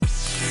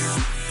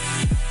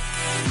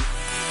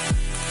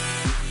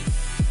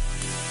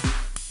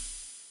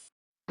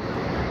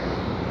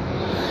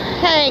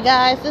Hey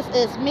guys, this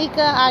is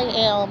Mika. I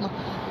am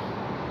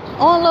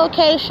on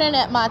location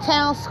at my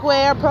town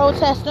square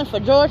protesting for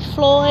George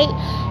Floyd,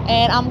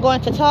 and I'm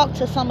going to talk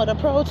to some of the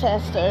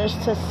protesters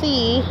to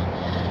see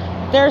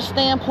their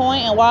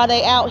standpoint and why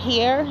they out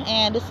here.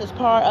 And this is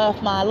part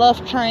of my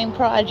Love Train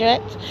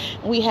project.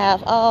 We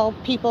have all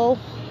people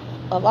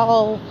of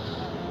all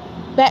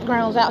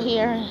backgrounds out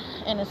here,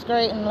 and it's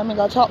great. And let me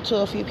go talk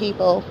to a few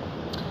people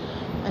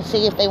and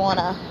see if they want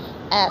to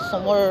add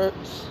some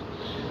words.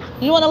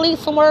 You want to leave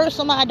some words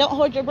on my Don't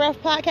Hold Your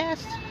Breath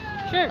podcast?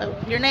 Sure.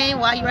 Your name,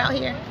 why you're out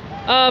here?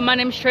 My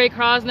name's Trey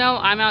Crosno.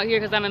 I'm out here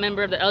because I'm a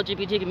member of the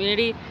LGBT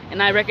community,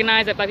 and I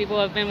recognize that Black people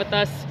have been with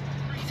us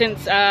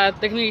since the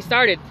community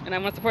started, and I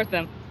want to support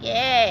them.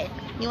 Yeah.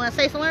 You want to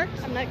say some words?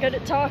 I'm not good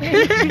at talking.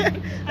 That's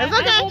okay. I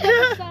hold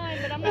up a sign,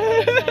 but I'm not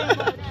good at saying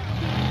much.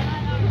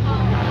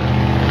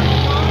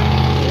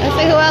 Let's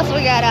see who else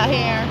we got out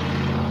here.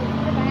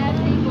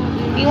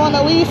 You want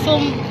to leave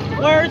some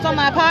words on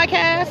my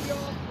podcast?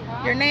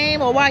 Your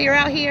name, or why you're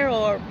out here,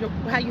 or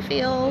how you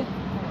feel?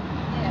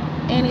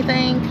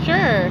 Anything?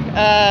 Sure.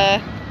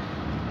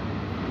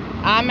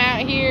 I'm out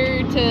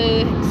here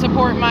to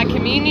support my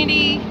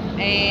community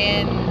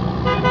and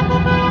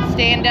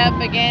stand up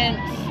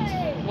against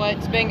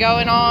what's been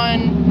going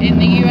on in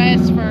the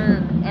U.S.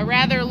 for a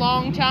rather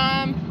long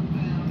time.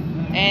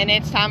 And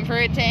it's time for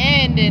it to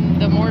end.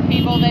 And the more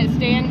people that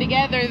stand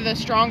together, the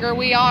stronger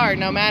we are.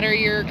 No matter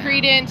your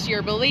credence,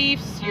 your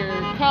beliefs, your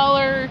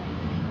color,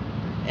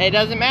 it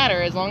doesn't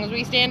matter. As long as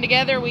we stand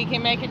together, we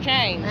can make a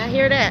change. I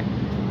hear that.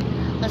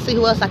 Let's see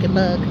who else I can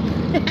bug.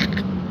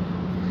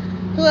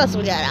 Who else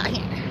we got out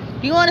here?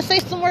 Do you want to say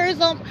some words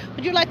on?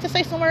 Would you like to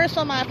say some words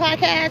on my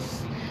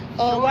podcast?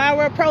 Or while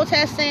we're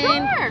protesting?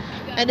 Sure.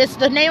 And it's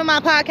the name of my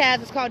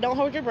podcast. It's called Don't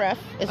Hold Your Breath.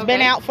 It's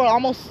been out for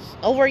almost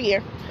over a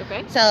year.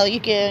 Okay. So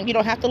you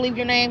don't have to leave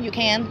your name. You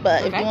can,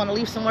 but if you want to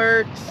leave some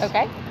words.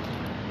 Okay.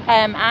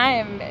 I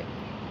am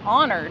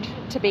honored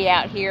to be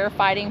out here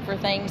fighting for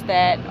things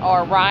that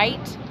are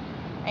right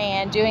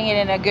and doing it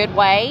in a good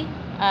way,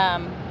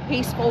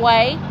 peaceful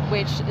way,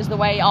 which is the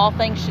way all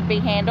things should be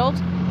handled.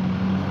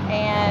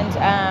 And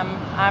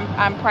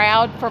I'm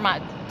proud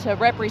to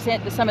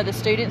represent some of the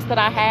students that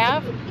I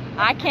have.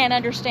 I can't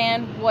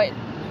understand what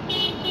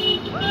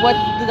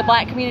the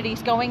Black community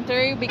is going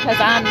through because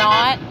I'm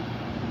not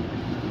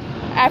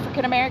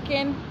African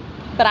American,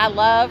 but I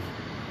love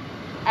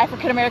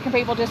African American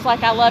people just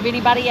like I love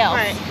anybody else.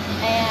 Right.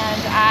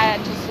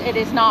 And it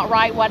is not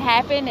right what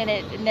happened, and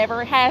it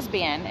never has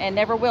been and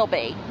never will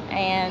be.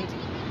 And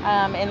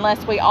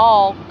unless we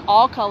all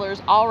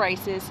colors, all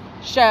races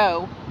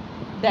show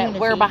that Unity.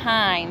 We're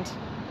behind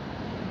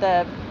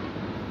the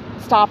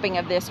stopping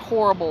of this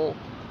horrible,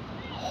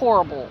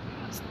 horrible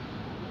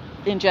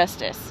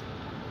injustice.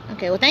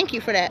 Okay, well, thank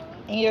you for that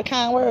and your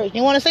kind words.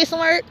 You want to say some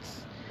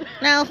words?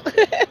 No?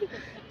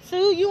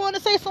 Sue, you want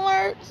to say some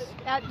words?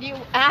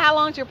 How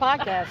long's your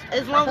podcast?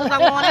 As long as I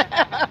want it.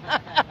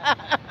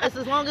 It's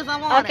as long as I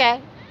want it.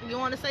 Okay. You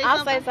want to say I'll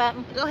something? say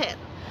something. Go ahead.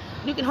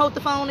 You can hold the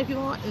phone if you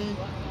want, and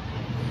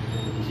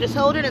just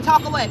hold it and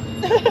talk away.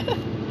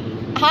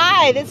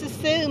 Hi, this is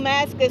Sue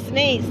Maskus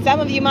niece.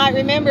 Some of you might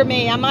remember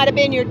me. I might have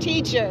been your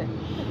teacher.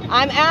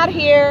 I'm out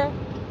here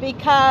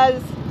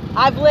because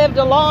I've lived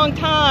a long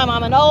time.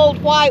 I'm an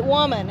old white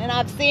woman, and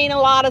I've seen a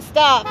lot of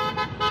stuff,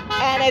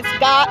 and it's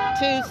got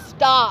to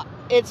stop.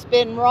 It's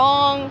been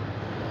wrong.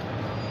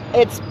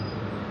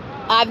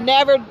 I've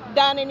never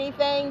done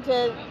anything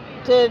to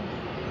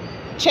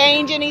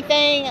change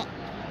anything.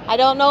 I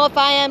don't know if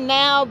I am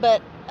now,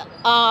 but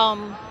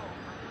I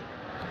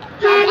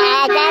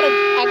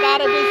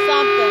gotta do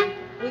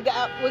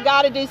something. We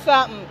gotta do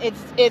something.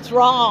 It's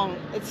wrong.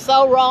 It's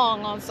so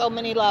wrong on so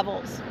many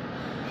levels.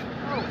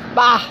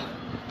 Bye.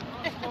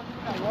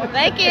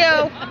 Thank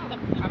you.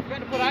 I'm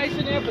going to put ice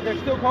in there, but they're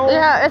still cold.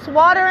 Yeah, it's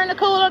water in the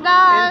cooler,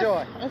 guys.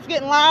 Enjoy. It's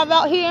getting live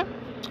out here.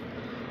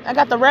 I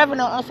got the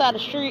Reverend on the side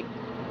of the street.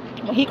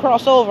 When he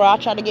cross over, I'll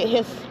try to get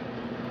his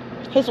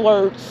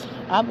words.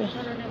 I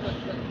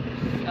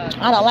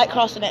don't like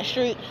crossing that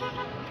street.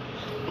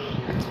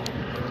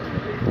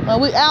 Well,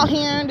 we out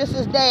here, and this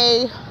is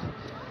day.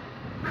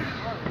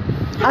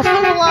 I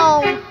stood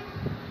alone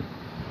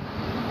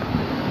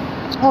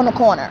on the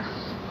corner.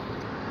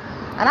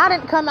 And I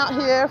didn't come out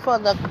here for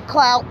the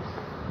clout,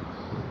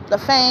 the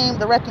fame,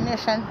 the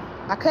recognition.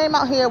 I came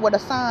out here with a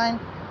sign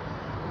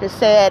that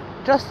said,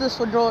 "Justice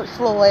for George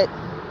Floyd,"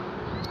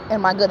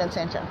 and my good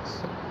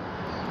intentions.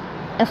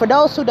 And for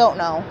those who don't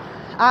know,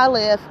 I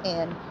live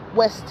in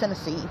West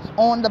Tennessee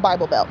on the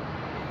Bible Belt.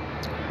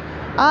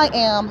 I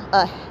am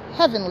a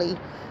heavenly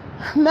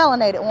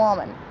melanated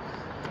woman.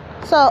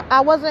 So I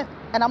wasn't,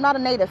 and I'm not a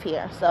native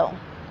here. So,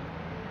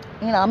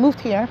 I moved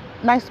here.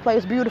 Nice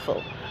place,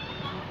 beautiful.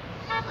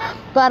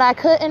 But I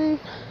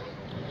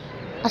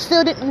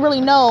still didn't really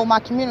know my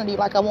community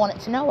like I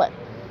wanted to know it.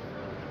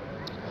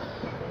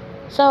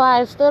 So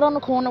I stood on the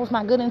corner with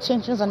my good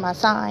intentions and my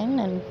sign,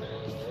 and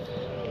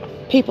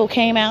people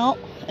came out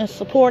and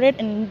supported,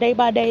 and day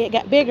by day it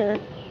got bigger.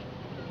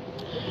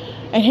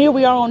 And here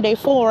we are on day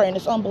 4, and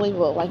it's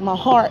unbelievable. Like, my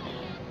heart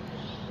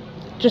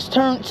just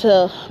turned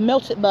to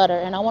melted butter.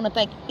 And I want to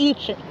thank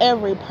each and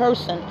every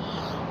person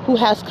who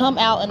has come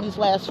out in these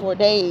last 4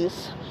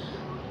 days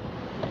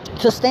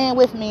to stand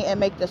with me and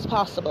make this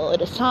possible.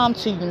 It is time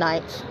to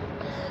unite.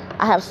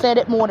 I have said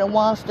it more than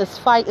once. This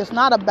fight is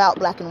not about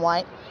black and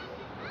white.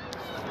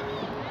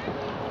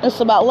 It's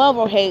about love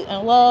or hate,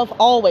 and love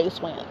always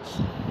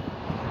wins.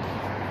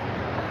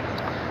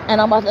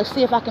 And I'm about to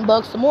see if I can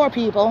bug some more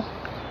people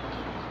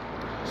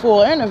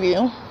for an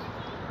interview,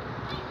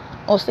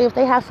 or see if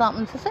they have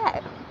something to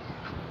say,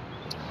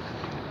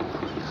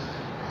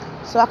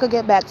 so I could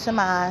get back to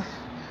my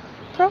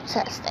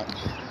protesting.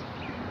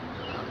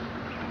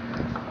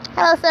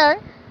 Hello,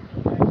 sir.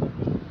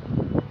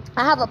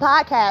 I have a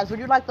podcast. Would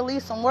you like to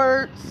leave some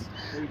words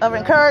of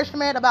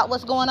encouragement about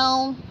what's going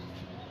on?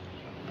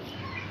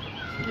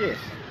 Yes.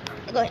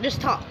 Go ahead,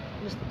 just talk.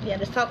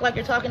 Just talk like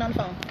you're talking on the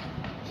phone.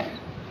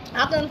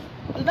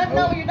 Let me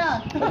know when you're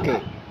done.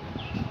 Okay.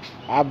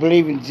 I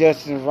believe in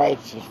justice and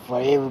rights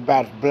for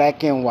everybody,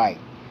 black and white.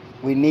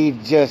 We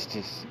need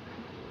justice,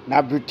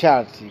 not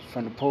brutality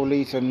from the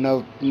police or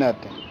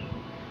nothing.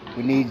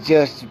 We need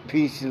justice,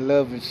 peace, and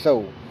love and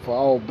soul for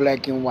all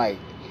black and white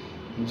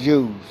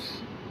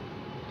Jews.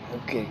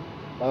 Okay.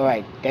 All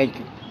right. Thank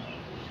you.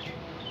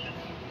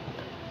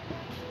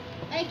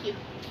 Thank you.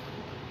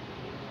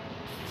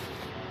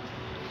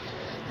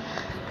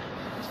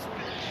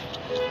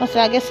 Let's see,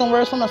 I get some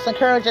words from us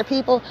encouraging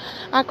people.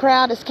 Our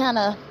crowd is kind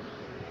of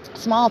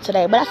small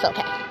today, but that's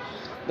okay,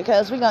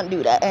 because we're going to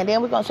do that. And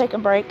then we're going to take a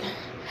break,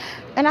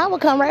 and I will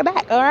come right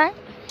back, all right?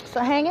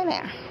 So hang in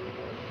there.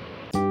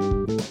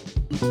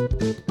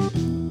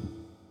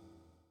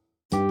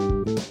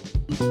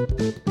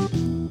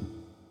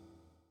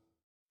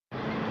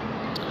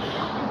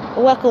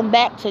 Welcome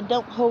back to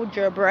Don't Hold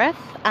Your Breath.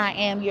 I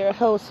am your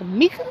host,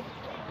 Mika.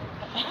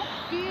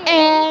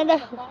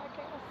 And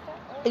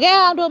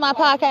yeah, I'm doing my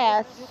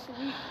podcast.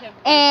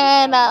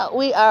 And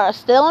we are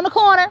still in the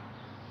corner,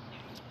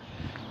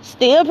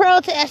 still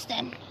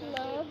protesting.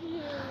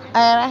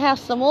 And I have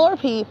some more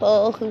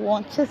people who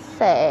want to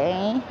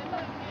say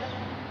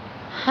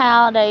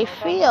how they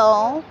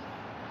feel.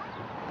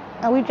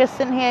 And we just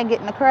sitting here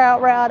getting the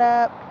crowd riled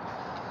up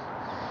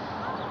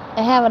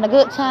and having a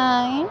good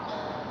time.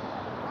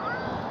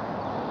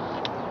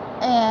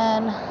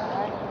 And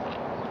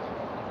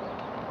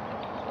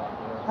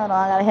hold on,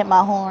 I gotta hit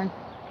my horn.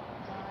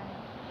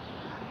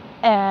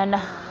 And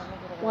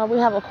while we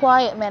have a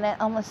quiet minute,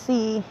 I'm gonna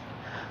see.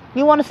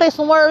 You want to say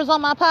some words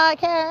on my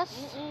podcast?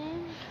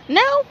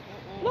 No?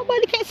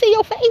 Nobody can see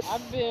your face.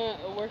 I've been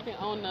working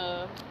on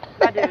the.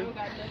 I do.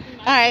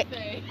 All right,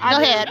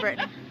 go ahead,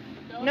 Brittany.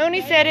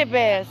 Noonie said it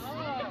best.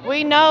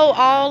 We know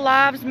all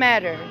lives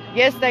matter.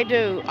 Yes, they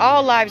do.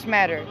 All lives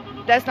matter.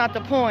 That's not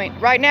the point.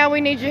 Right now,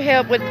 we need your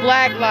help with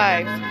black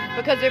lives.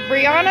 Because if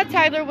Breonna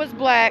Taylor was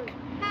black,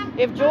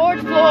 if George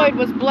Floyd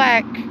was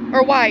black,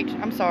 or white,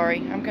 I'm sorry,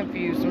 I'm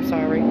confused, I'm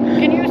sorry.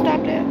 Can you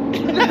stop that?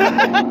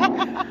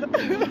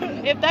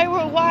 If they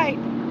were white,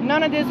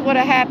 none of this would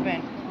have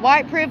happened.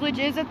 White privilege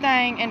is a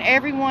thing, and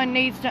everyone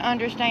needs to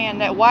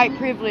understand that white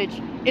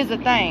privilege is a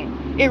thing.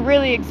 It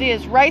really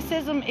exists.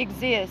 Racism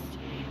exists.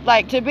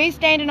 Like, to be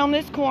standing on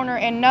this corner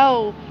and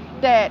know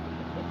that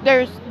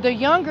there's the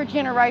younger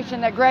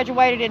generation that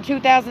graduated in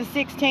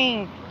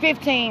 2016,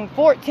 15,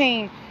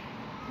 14.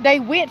 They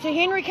went to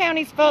Henry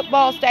County's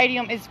football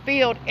stadium is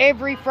filled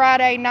every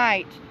Friday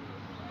night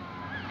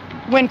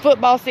when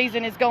football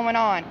season is going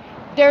on.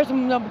 There's the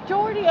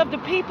majority of the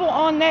people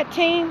on that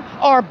team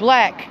are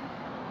black.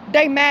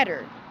 They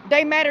matter.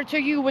 They matter to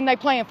you when they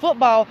playing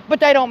football, but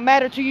they don't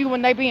matter to you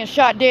when they being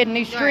shot dead in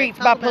these streets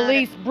by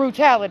police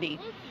brutality.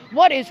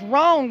 What is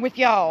wrong with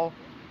y'all?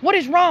 What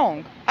is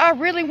wrong? I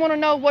really want to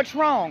know what's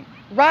wrong.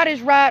 Right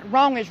is right,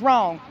 wrong is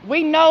wrong.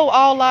 We know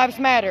all lives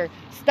matter.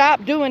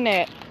 Stop doing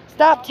that.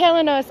 Stop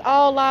telling us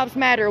all lives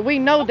matter. We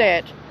know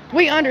that.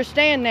 We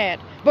understand that.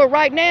 But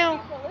right now,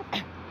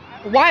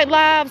 white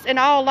lives and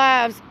all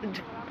lives,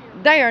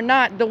 they are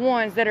not the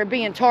ones that are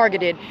being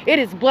targeted. It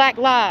is black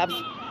lives.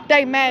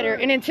 They matter.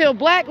 And until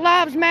black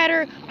lives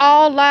matter,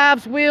 all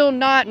lives will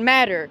not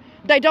matter.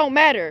 They don't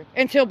matter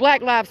until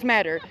black lives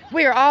matter.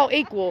 We are all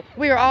equal.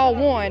 We are all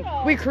one.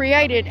 We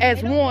created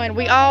as one.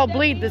 We all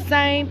bleed the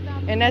same.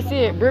 And that's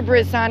it.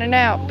 Brit signing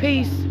out.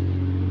 Peace.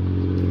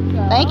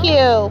 Thank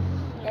you.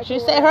 She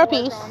said her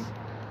piece.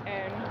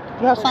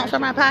 You have something for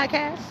my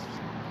podcast?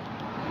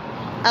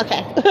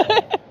 Okay.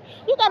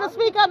 You gotta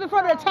speak up in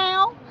front of the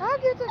town. I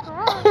get to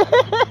cry.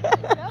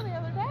 The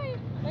other day,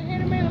 they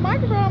handed me the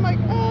microphone. I'm like,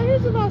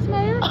 here's the boss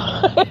mayor.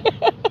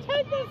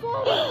 Take this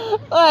one.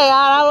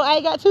 I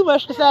ain't got too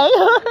much to say.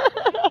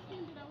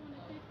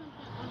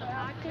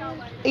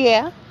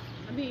 Yeah.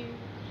 I mean,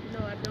 no,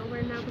 I don't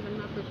right now because I'm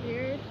not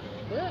prepared.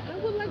 But I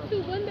would like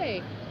to one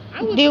day.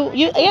 I would.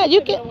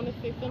 You can. I want to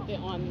say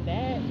something on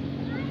that.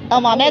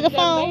 On my That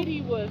megaphone?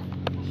 lady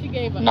she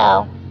gave a.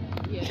 No.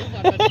 Yeah,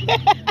 that's what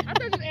I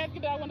thought you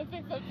asking that I want to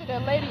say something to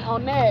that lady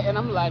on that, and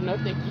I'm like, no,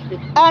 thank you.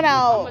 I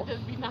know. I'm gonna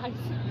just be nice.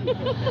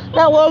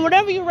 No, well,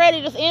 whenever you're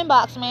ready, just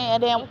inbox me,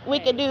 and then we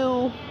could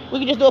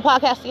just do a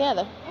podcast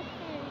together.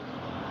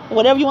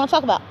 Whatever you want to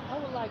talk about. I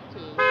would like to.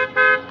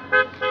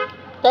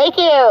 Thank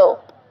you.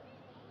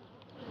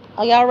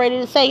 Are y'all ready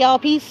to say y'all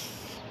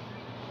piece?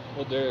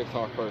 Well, Derek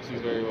talk first.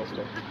 He's very well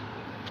spoken.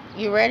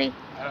 You ready?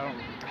 Do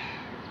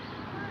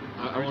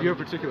you have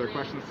particular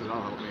questions? Because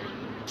that'll help me.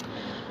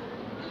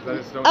 'Cause I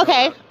just don't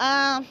Okay.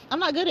 know. I'm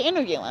not good at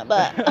interviewing,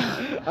 but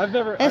I've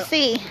never. let's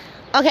see.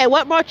 Okay,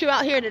 what brought you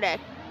out here today?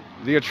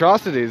 The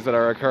atrocities that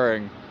are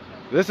occurring.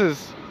 This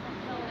is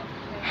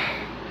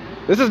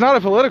not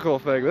a political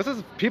thing. This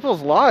is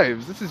people's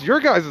lives. This is your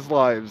guys'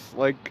 lives.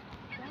 Like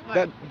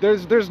that.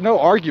 There's no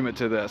argument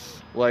to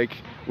this. Like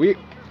we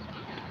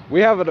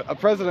have a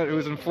president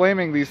who's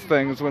inflaming these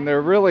things when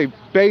they're really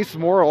base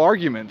moral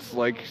arguments.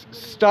 Like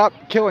stop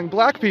killing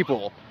black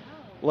people.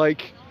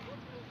 Like.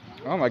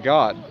 Oh my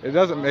God! It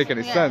doesn't make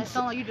any sense. It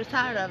sounds like you're just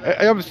tired of it.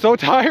 I'm so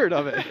tired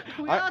of it.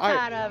 We're all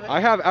tired of it.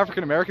 I have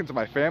African Americans in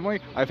my family.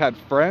 I've had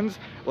friends.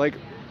 Like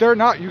they're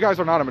not. You guys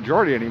are not a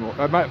majority anymore.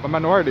 A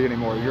minority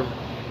anymore.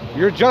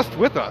 You're just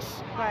with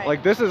us. Right.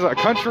 Like this is a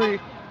country.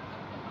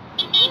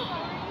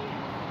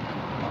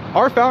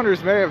 Our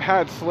founders may have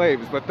had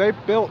slaves, but they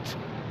built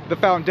the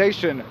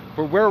foundation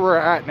for where we're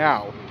at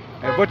now.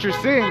 And what you're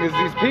seeing is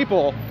these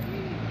people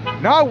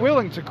not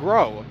willing to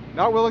grow,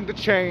 not willing to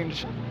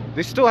change.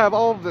 They still have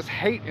all of this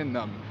hate in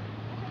them.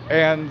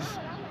 And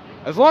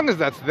as long as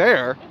that's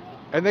there,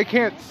 and they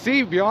can't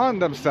see beyond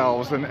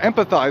themselves and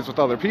empathize with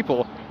other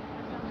people,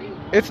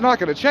 it's not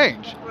going to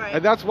change. Right.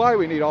 And that's why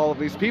we need all of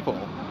these people.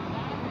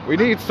 We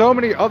need so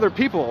many other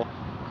people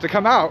to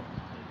come out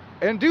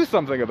and do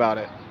something about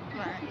it.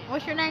 Right.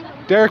 What's your name?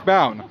 Derek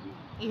Bound.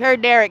 You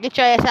heard Derek. Get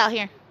your ass out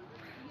here.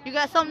 You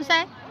got something to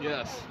say?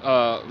 Yes.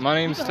 My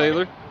name's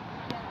Taylor.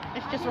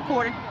 It's just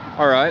recording.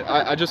 All right.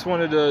 I just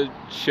wanted to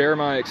share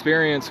my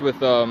experience with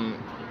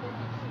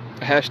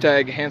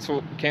hashtag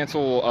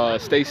cancel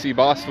Stacy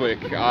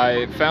Bostwick.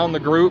 I found the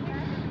group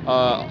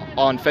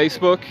on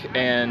Facebook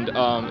and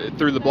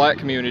through the black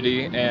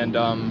community and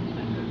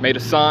made a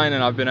sign,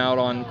 and I've been out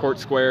on Court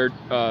Square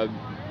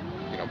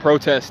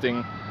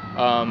protesting.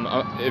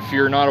 If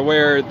you're not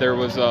aware, there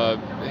was a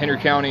Henry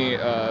County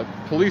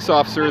police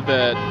officer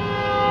that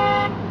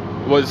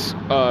was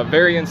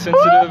very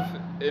insensitive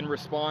in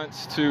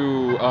response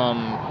to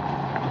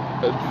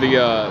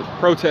the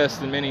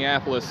protest in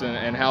Minneapolis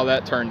and how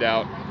that turned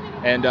out,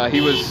 and he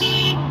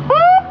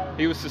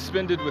was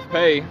suspended with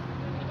pay.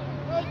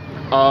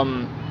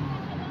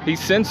 He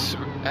since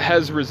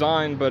has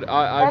resigned, but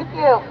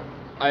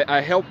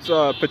I helped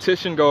a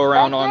petition go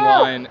around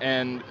online,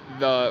 and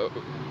I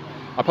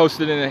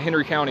posted in a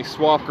Henry County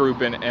SWAP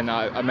group, and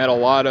I met a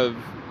lot of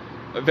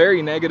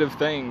very negative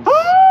things,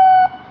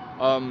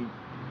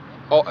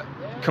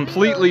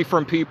 completely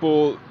from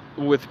people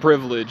with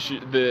privilege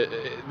that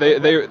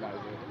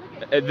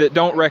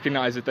don't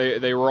recognize it.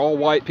 They were all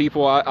white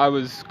people. I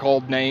was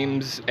called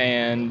names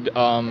and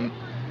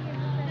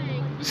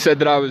said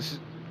that I was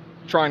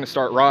trying to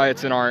start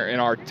riots in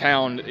our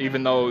town,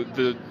 even though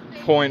the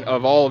point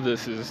of all of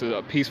this is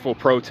a peaceful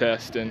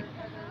protest. And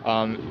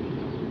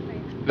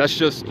that's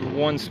just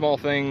one small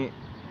thing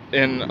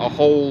in a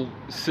whole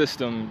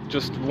system,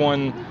 just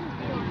one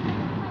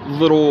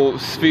little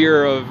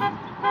sphere of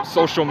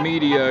social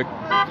media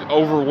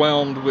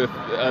overwhelmed with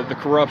the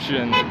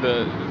corruption.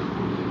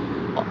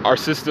 Our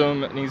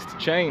system needs to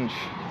change.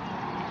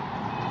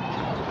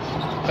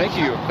 Thank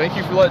you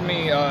for letting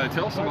me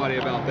tell somebody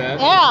about that.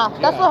 Yeah,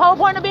 that's the whole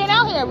point of being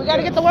out here. We got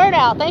to get the word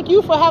out. Thank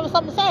you for having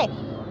something to say.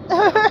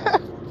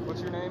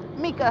 What's your name?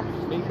 Mika.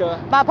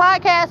 Mika. My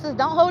podcast is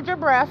Don't Hold Your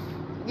Breath.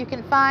 You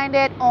can find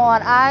it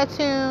on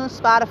iTunes,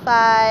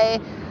 Spotify,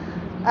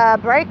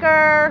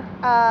 Breaker,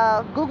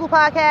 Google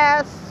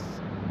Podcasts.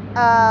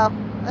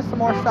 There's some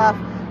more stuff.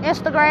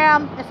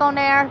 Instagram, it's on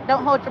there.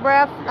 Don't Hold Your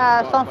Breath.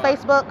 It's on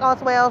Facebook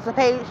as well as the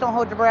page. Don't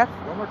Hold Your Breath.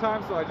 One more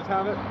time, so I just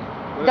have it.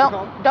 What is it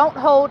called? Don't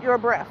hold your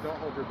breath. Don't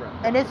hold your breath.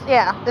 And it's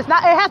not. It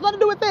has nothing to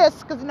do with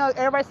this because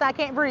everybody said I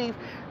can't breathe.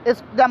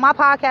 It's that my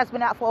podcast's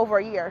been out for over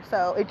a year,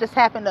 so it just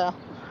happened to.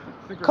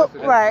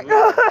 Right.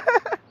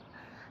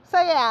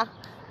 So yeah.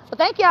 But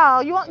thank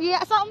y'all. You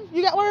got something?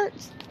 You got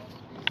words?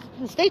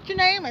 State your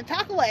name and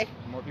talk away.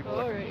 More people.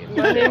 All right.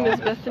 My name is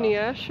Bethany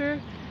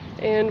Asher,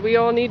 and we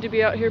all need to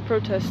be out here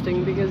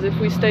protesting because if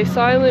we stay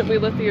silent, we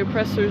let the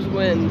oppressors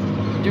win.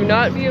 Do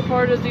not be a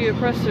part of the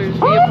oppressors.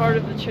 Be a part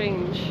of the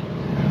change.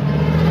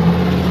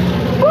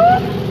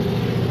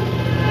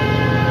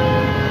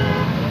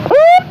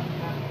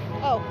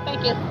 Oh,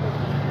 thank you.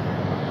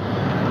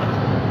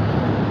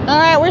 All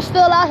right, we're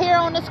still out here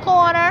on this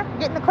corner,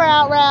 getting the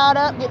crowd riled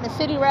up, getting the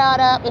city riled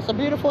up. It's a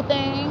beautiful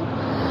thing.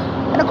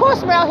 And of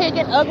course, we're out here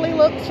getting ugly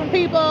looks from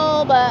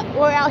people, but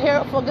we're out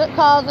here for good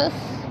causes.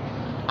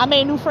 I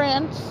made new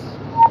friends.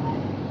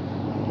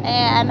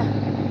 And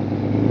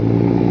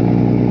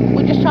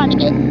we're just trying to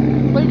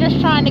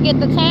get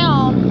the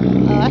town.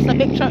 Oh, that's a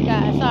big truck,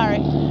 guys.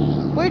 Sorry.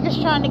 We're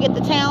just trying to get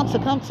the town to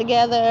come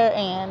together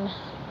and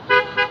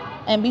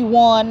be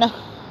one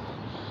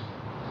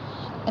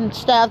and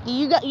stuff. Do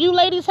you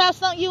ladies have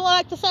something you would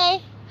like to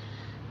say?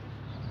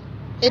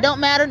 It don't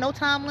matter. No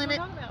time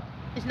limit.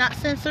 It's not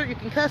censored. You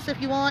can cuss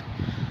if you want.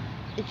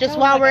 It's just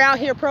while we're out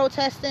here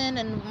protesting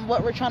and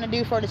what we're trying to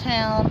do for the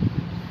town.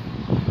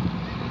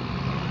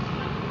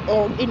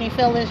 Or any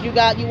feelings you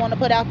want to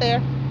put out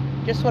there?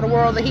 Just for the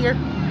world to hear?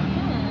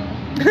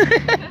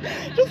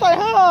 Just like,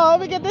 oh,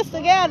 let me get this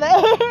together.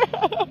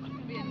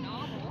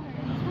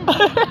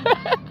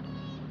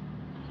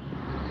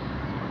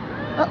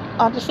 Oh,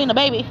 I just seen a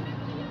baby.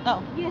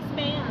 Oh. Yes,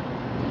 ma'am.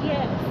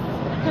 Yes.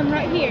 Come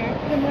right here.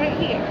 Come right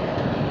here.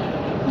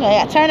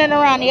 Yeah, turn it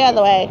around the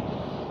other way.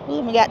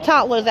 Ooh, we got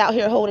toddlers out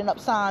here holding up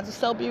signs. It's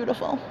so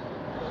beautiful.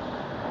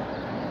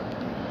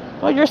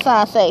 What your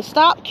sign say?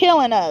 Stop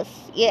killing us.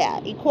 Yeah,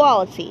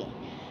 equality.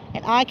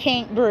 And I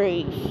can't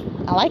breathe.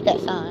 I like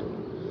that sign.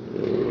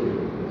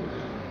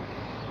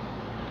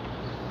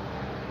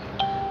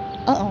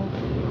 Uh-oh.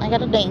 I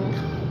got a ding.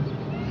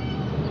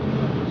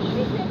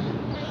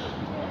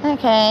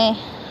 Okay.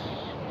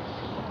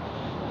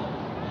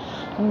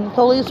 And the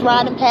police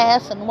riding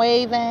past and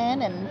waving,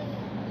 and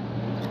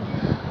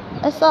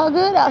it's all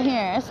good out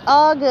here. It's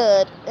all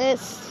good.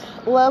 It's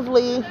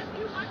lovely.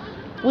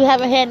 We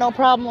haven't had no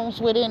problems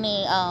with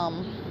any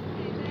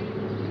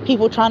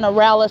people trying to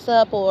rile us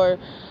up or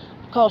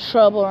cause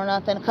trouble or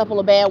nothing. A couple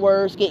of bad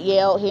words get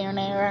yelled here and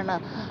there, and a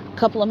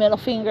couple of middle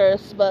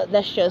fingers, but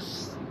that's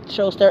just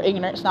shows their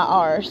ignorance, not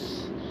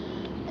ours,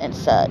 and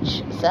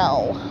such.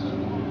 So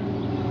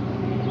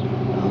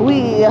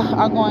we're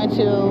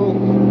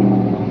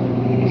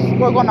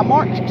going to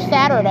march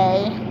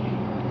Saturday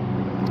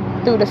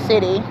through the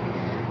city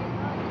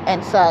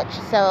and such.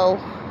 So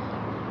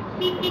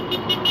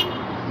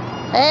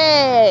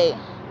hey,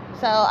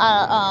 so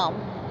I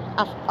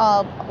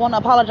want to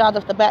apologize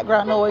if the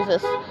background noise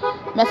is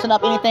messing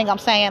up anything I'm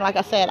saying. Like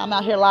I said, I'm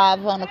out here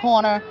live on the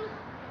corner,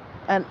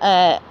 and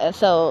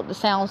so the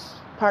sound's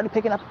probably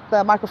picking up,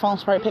 the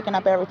microphone's probably picking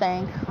up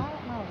everything.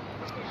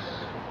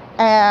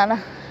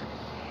 And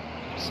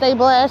stay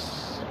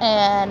blessed.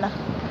 And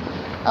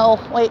oh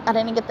wait, I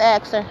didn't get the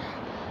answer.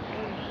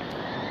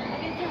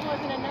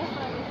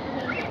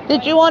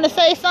 Did you want to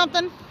say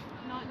something?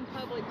 Not in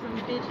public from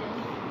bitching.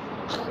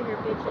 Over here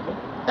bitching.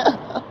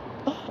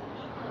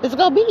 It's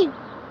gonna be.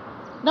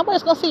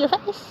 Nobody's gonna see your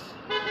face.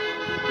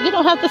 You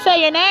don't have to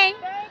say your name.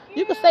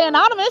 You can say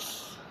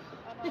anonymous.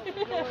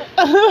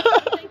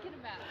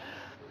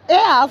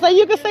 Yeah, so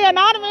you can say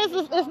anonymous.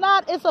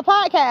 It's a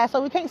podcast,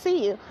 so we can't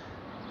see you.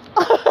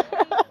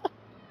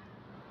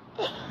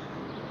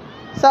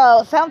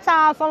 So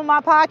sometimes some of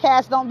my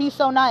podcasts don't be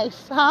so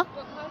nice, huh?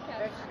 What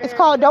podcast? It's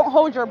called Don't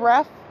Hold Your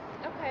Breath.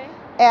 Okay.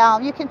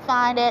 You can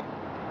find it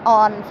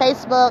on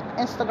Facebook,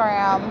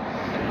 Instagram,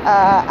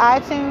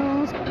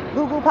 iTunes,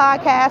 Google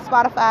Podcasts,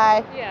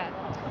 Spotify. Yeah.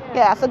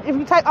 Yeah, so if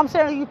you type, I'm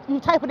saying you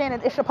type it in,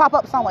 it should pop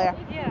up somewhere.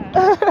 Yeah.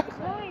 Nice.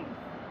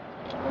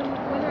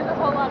 When there's a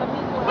whole lot of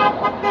people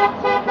out there.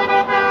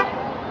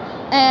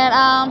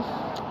 And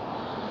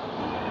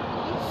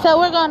so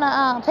we're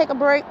gonna take a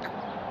break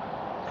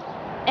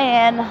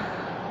and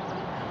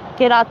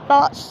get our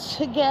thoughts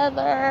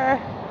together.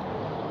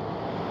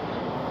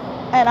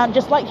 And I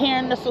just like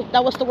hearing this.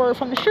 That was the word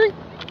from the street.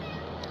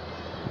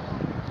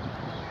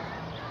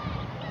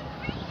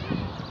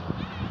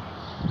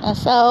 And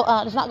so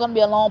it's not going to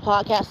be a long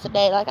podcast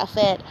today. Like I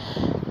said,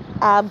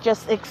 I'm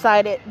just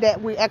excited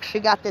that we actually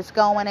got this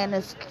going, and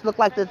it looked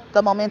like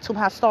the momentum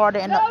has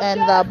started, and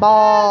the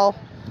ball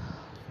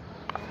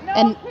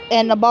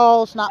and the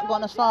ball's not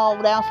going to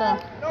slow down. So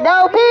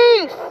no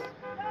peace,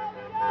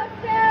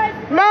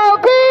 no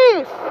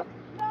peace,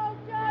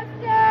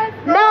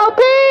 no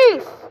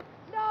peace,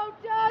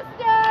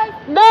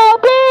 no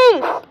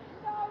peace,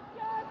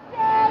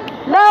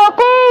 no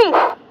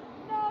peace.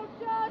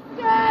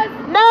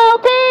 No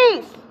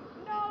peace!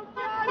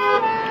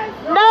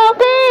 No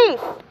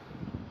peace!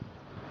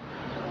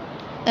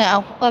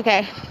 Oh,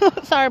 okay.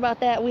 Sorry about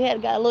that. We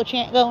got a little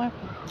chant going.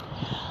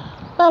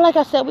 But like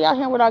I said, we out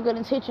here with our good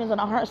intentions and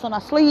our hearts on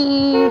our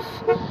sleeve.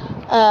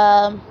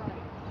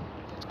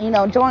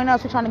 Join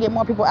us. We're trying to get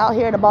more people out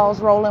here. The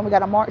ball's rolling. We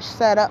got a march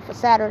set up for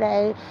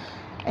Saturday,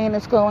 and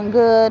it's going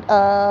good.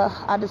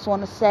 I just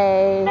want to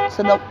say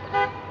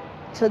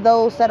to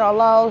those that are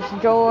lost,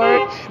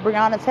 George,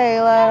 Breonna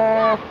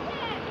Taylor,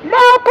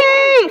 no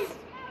peace!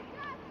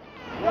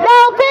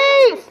 No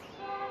peace!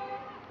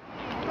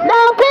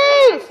 No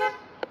peace!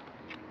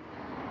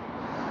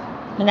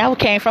 And that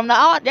came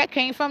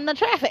from the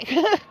traffic.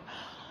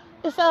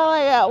 So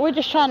yeah, we're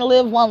just trying to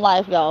live one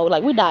life, y'all.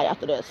 Like, we die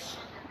after this.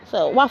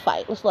 So why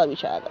fight? Let's love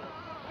each other.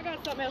 I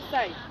got something else to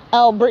say.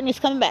 Oh, Brittany's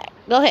coming back.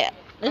 Go ahead.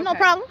 There's no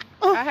problem.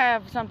 I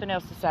have something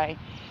else to say.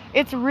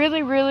 It's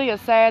really, really a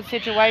sad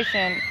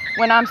situation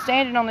when I'm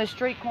standing on this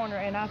street corner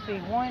and I see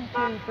 1,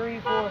 2, 3,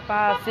 4,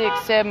 5,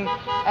 6, 7,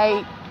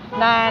 8,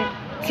 9,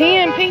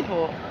 10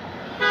 people.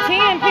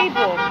 10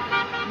 people.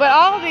 But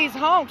all of these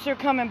honks are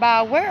coming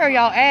by. Where are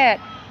y'all at?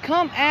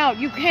 Come out.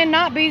 You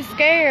cannot be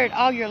scared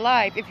all your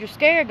life. If you're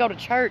scared, go to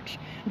church.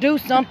 Do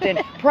something.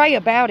 Pray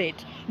about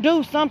it.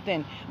 Do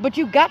something. But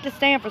you got to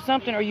stand for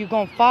something, or you're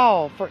going to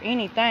fall for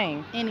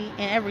anything. Any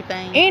and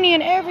everything. Any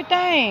and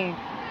everything.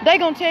 They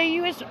going to tell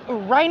you it's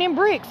raining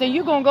bricks and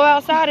you going to go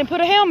outside and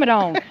put a helmet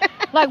on.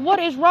 Like, what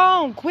is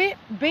wrong? Quit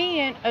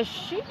being a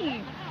sheep.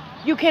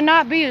 You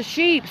cannot be a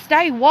sheep.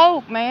 Stay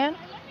woke, man.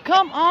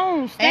 Come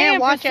on, stand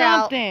And watch for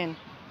out something.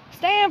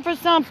 Stand for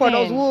something. for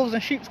those wolves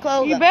in sheep's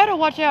clothing. You better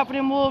watch out for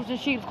them wolves in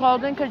sheep's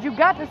clothing, because you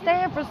got to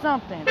stand for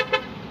something.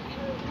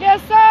 Yes,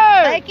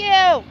 sir. Thank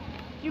you.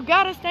 You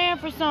got to stand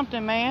for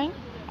something, man.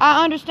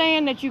 I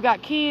understand that you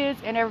got kids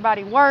and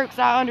everybody works.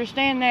 I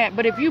understand that.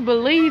 But if you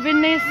believe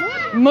in this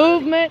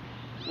movement,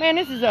 man,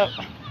 this is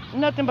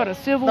nothing but a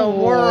civil The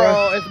war.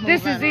 world is moving.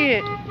 This is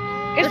it.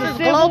 It's This a is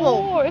civil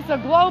global. war. It's a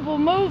global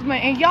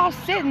movement, and y'all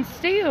sitting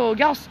still.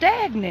 Y'all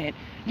stagnant.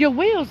 Your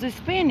wheels is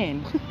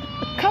spinning.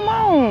 Come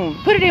on.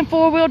 Put it in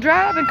 4-wheel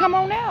drive and come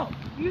on out.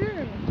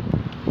 Yeah.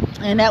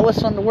 And that was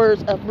from the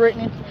words of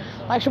Brittany.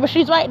 Like, but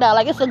she's right now.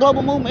 Like, it's a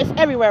global movement. It's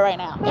everywhere right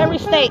now. Every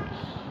state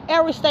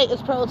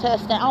is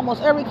protesting.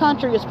 Almost every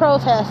country is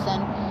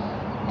protesting.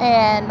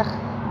 And,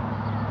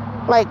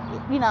 like,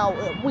 you know,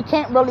 we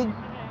can't really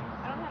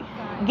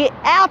get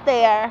out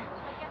there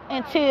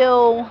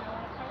until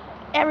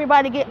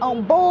everybody get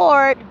on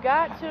board. You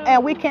got to.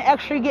 And we can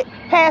actually get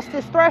past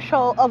this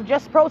threshold of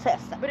just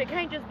protesting. But it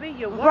can't just be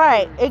your words.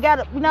 Right. It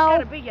gotta, you know. It's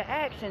gotta be your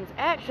actions.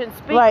 Actions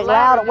speak Right,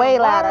 louder, than way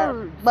louder.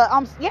 words. But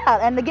yeah,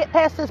 and to get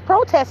past this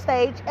protest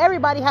stage,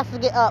 everybody has to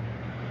get up.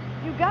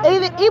 You got to.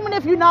 Even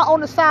if you're not on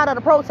the side of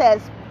the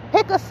protest,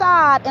 pick a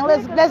side and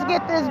let's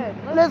get this.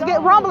 Let's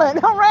get rumbling.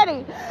 I'm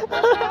ready.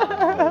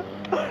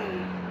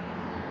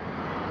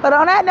 But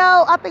on that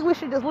note, I think we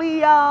should just leave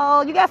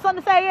y'all. You got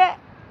something to say yet?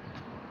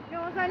 You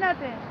don't want to say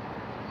nothing.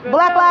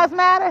 Black Lives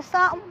Matter,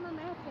 something?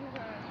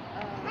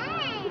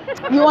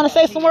 You want to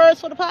say some words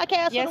for the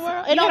podcast? Yes. For the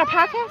world? You got a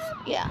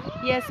podcast? Yeah.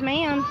 Yes,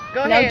 ma'am.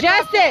 Go No ahead.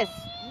 justice.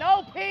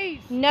 No peace.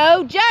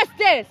 No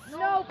justice.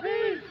 No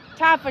peace.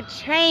 Time for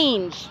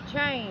change.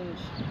 Change.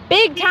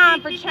 Big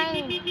time for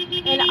change.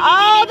 And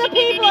all the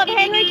people of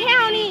Henry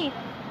County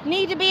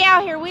need to be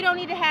out here. We don't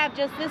need to have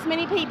just this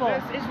many people.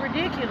 It's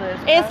ridiculous.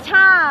 It's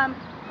time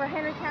for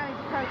Henry County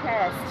to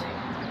protest.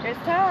 It's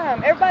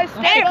time. Everybody's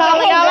Hey,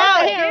 calling y'all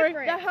out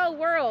here. The whole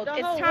world. The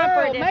It's whole time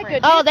for a world. Make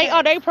difference. a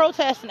Oh, they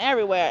protesting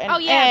everywhere. And, Oh,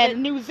 yeah,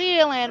 and New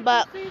Zealand,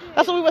 but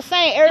that's what we were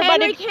saying.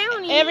 Everybody, Henry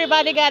County.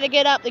 everybody got to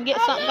get up and get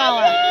something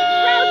going.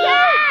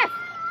 Protest!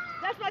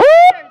 That's my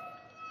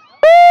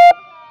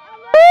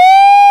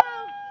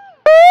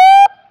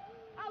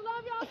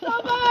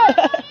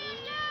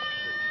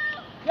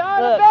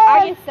Y'all Look,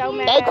 I get so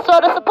mad. Thanks for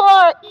the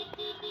support.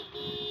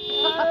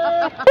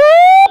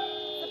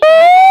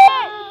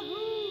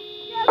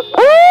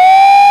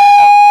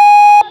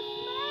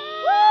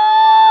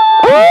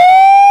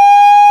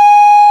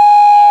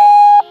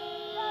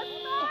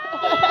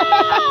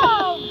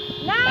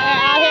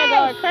 Out here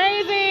going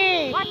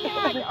crazy.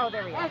 Oh,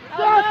 there we go.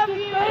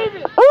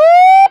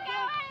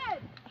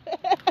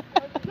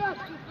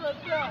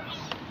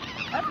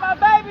 That's my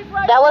babies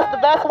right That was the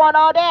best one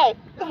all day.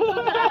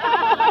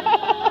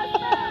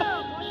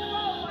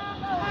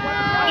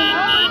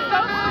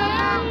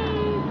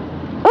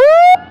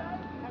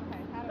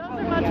 Those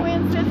are my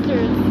twin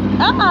sisters.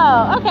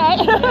 Oh, okay.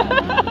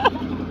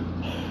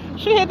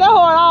 She hit that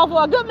horn off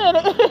for a good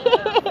minute.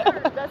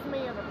 That's me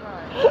in the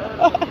front.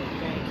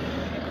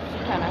 She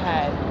kind of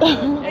had.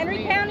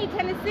 Henry County,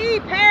 Tennessee,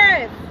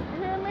 Paris.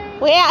 You hear me?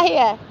 We out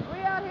here. We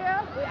out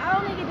here. We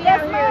all need to be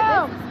Yes, out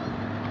ma'am. here.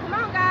 Come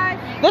on,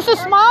 guys. This is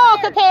small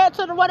compared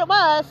to what it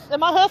was. And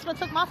my husband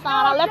took my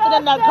sign. I left it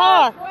in the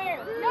car.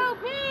 No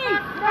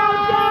peace. No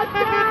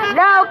justice.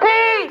 No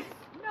peace.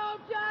 No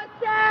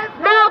justice.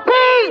 No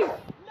peace.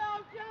 No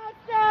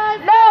justice.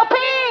 No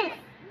peace.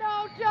 No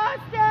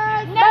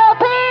justice. No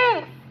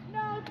peace.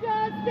 No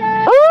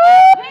justice.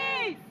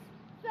 Peace.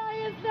 Say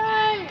his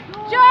name.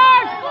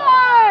 George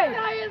Floyd.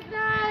 Say his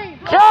name.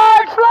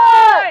 George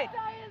Floyd.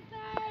 Say his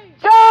name.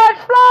 George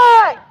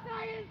Floyd.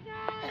 Say his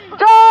name.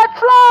 George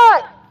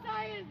Floyd.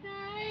 Say his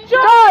name.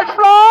 George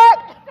Floyd.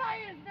 Say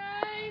his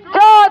name.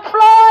 George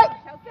Floyd.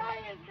 Say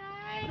his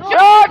name.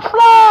 George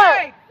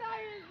Floyd. Say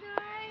his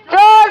name.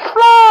 George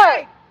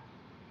Floyd.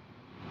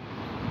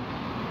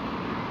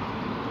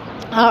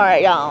 All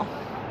right, y'all.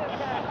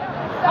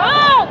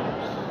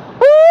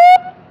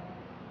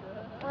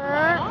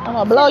 I'm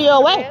gonna blow you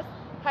away.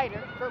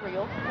 Hater, for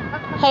real.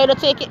 Hater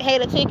ticket,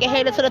 hater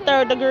to the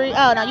third degree.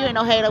 Oh no, you ain't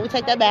no hater. We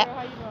take that back.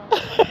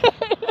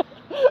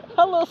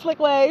 A little slick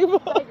wave.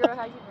 Hey girl,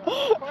 how you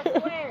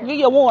doing? Give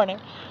you a warning.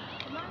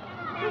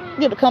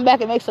 You have to come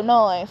back and make some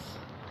noise.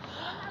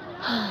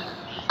 All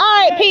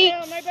right,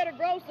 peeps. They better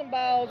grow some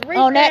balls.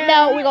 On that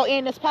note, we're gonna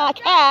end this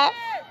podcast.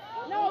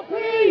 No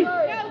peace.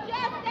 No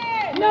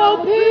justice.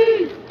 No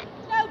peace.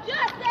 No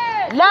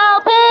justice. No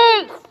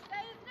peace.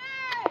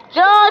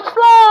 George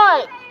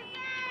Floyd.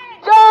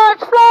 George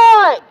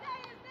Floyd.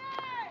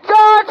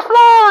 George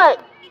Floyd.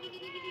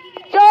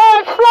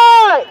 George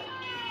Floyd.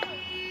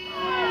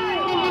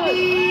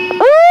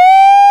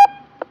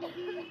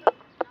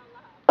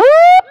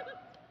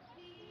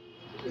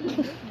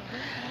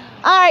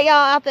 All right, y'all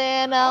out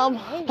there in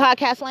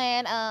podcast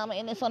land,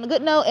 and it's on a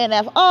good note. And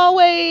as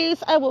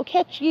always, I will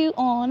catch you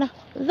on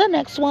the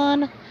next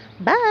one.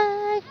 Bye.